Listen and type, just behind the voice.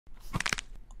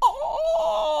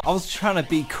I was trying to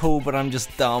be cool, but I'm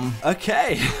just dumb.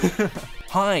 Okay.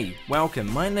 Hi,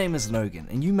 welcome. My name is Logan,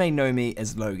 and you may know me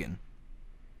as Logan.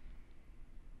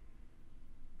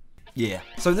 Yeah.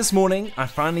 So this morning, I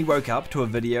finally woke up to a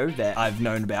video that I've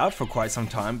known about for quite some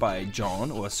time by John,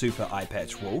 or Super Eye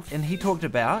Patch Wolf, and he talked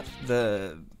about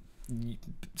the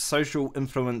social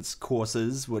influence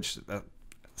courses, which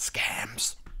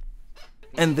scams.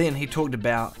 And then he talked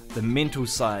about the mental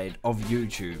side of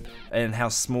YouTube and how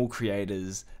small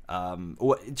creators,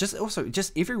 or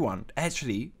just everyone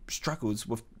actually struggles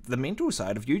with the mental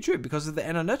side of YouTube because of the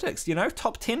analytics. You know,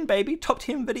 top 10, baby, top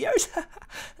 10 videos.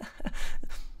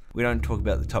 We don't talk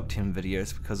about the top 10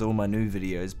 videos because all my new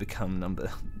videos become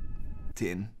number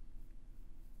 10.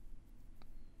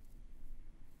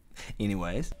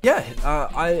 Anyways, yeah,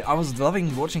 I was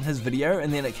loving watching his video,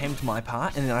 and then it came to my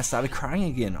part, and then I started crying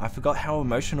again. I forgot how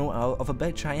emotional of a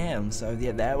bitch I am. So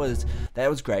yeah, that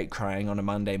was great, crying on a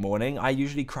Monday morning. I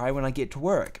usually cry when I get to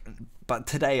work, but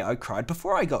today I cried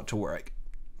before I got to work.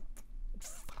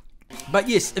 But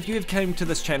yes, if you have came to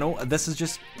this channel, this is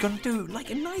just gonna do like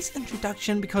a nice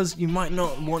introduction, because you might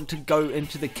not want to go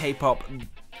into the K-pop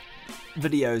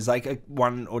videos like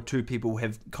one or two people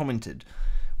have commented,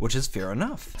 which is fair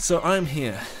enough. So I'm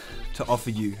here to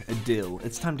offer you a deal.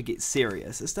 It's time to get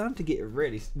serious. It's time to get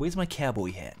ready. Where's my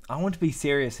cowboy hat? I want to be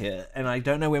serious here, and I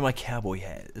don't know where my cowboy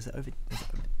hat is. It over?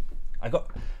 I got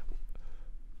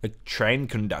a train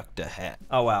conductor hat.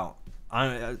 Oh wow.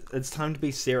 It's time to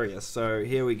be serious, so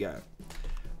here we go.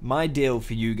 My deal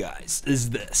for you guys is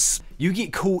this. You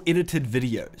get cool edited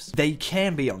videos. They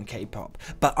can be on K-pop,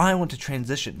 but I want to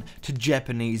transition to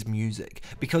Japanese music,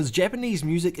 because Japanese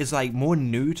music is like more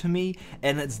new to me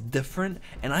and it's different,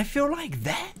 and I feel like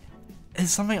that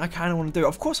is something I kind of want to do.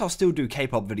 Of course I'll still do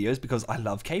K-pop videos because I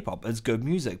love K-pop, it's good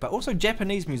music, but also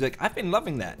Japanese music, I've been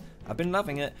loving that. I've been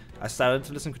loving it. I started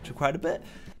to listen to quite a bit.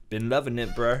 Been loving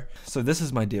it, bro. So this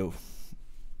is my deal.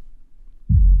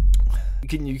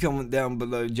 Can you comment down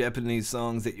below Japanese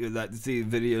songs that you'd like to see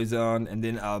videos on, and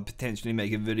then I'll potentially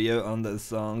make a video on those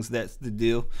songs. That's the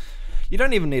deal. You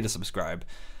don't even need to subscribe.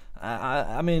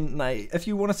 I mean, like, if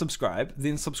you want to subscribe,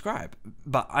 then subscribe.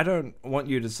 But I don't want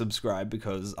you to subscribe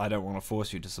because I don't want to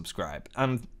force you to subscribe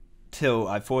until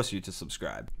I force you to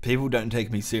subscribe. People don't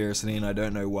take me seriously, and I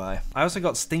don't know why. I also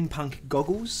got steampunk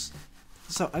goggles.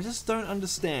 So I just don't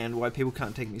understand why people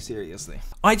can't take me seriously.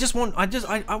 I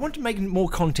want to make more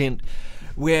content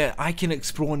where I can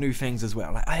explore new things as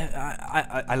well. Like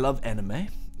I love anime,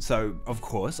 so of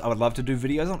course I would love to do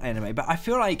videos on anime, but I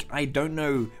feel like I don't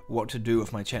know what to do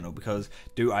with my channel, because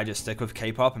do I just stick with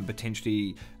K-pop and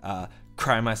potentially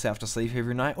cry myself to sleep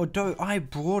every night, or do I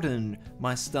broaden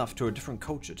my stuff to a different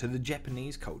culture, to the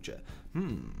Japanese culture?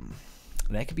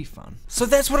 That could be fun. So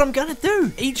that's what I'm gonna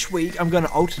do. Each week I'm gonna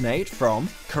alternate from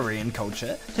Korean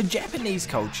culture to Japanese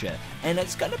culture, and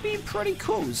it's gonna be pretty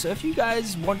cool. So if you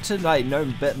guys want to like know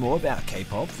a bit more about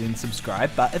K-pop, then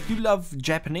subscribe. But if you love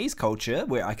Japanese culture,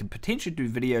 where I could potentially do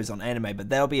videos on anime, but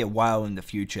that'll be a while in the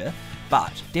future,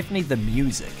 but definitely the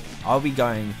music. I'll be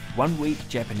going 1 week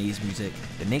Japanese music,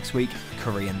 the next week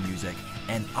Korean music,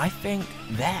 and I think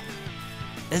that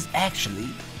is actually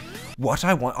what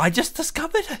I want. I just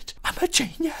discovered it. I'm a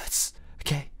genius.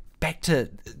 Okay, back to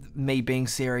me being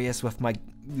serious with my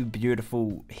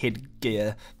beautiful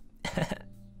headgear.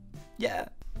 Yeah.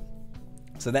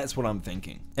 So that's what I'm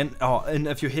thinking. And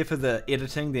if you're here for the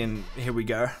editing, then here we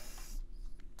go.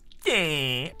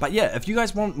 Yeah. But yeah, if you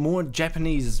guys want more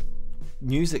Japanese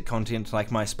music content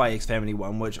like my Spy X Family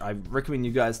one, which I recommend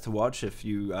you guys to watch if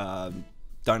you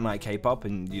don't like K-pop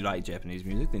and you like Japanese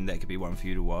music, then that could be one for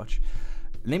you to watch.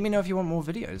 Let me know if you want more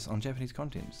videos on Japanese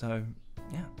content. So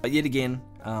yeah, but yet again,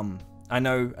 I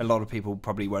know a lot of people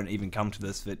probably won't even come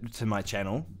to my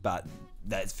channel, but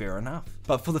that's fair enough.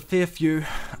 But for the fair few,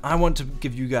 I want to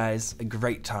give you guys a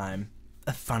great time,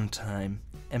 a fun time,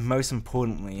 and most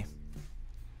importantly,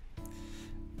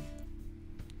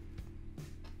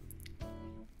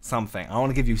 something. I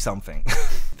want to give you something.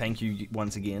 Thank you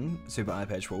once again, Super Eye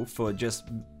Patch Wolf, for just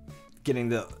getting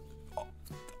the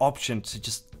option to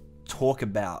just talk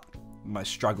about my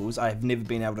struggles. I have never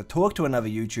been able to talk to another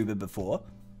YouTuber before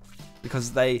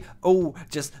because they all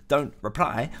just don't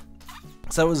reply.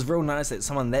 So it was real nice that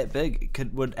someone that big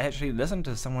would actually listen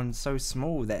to someone so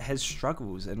small that has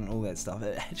struggles and all that stuff.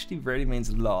 It actually really means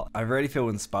a lot. I really feel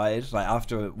inspired. Like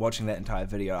after watching that entire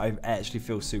video, I actually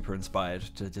feel super inspired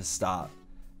to just start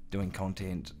doing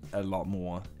content a lot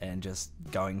more and just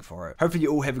going for it. Hopefully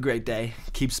you all have a great day.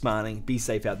 Keep smiling. Be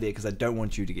safe out there because I don't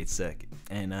want you to get sick.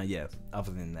 And yeah,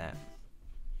 other than that,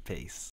 peace.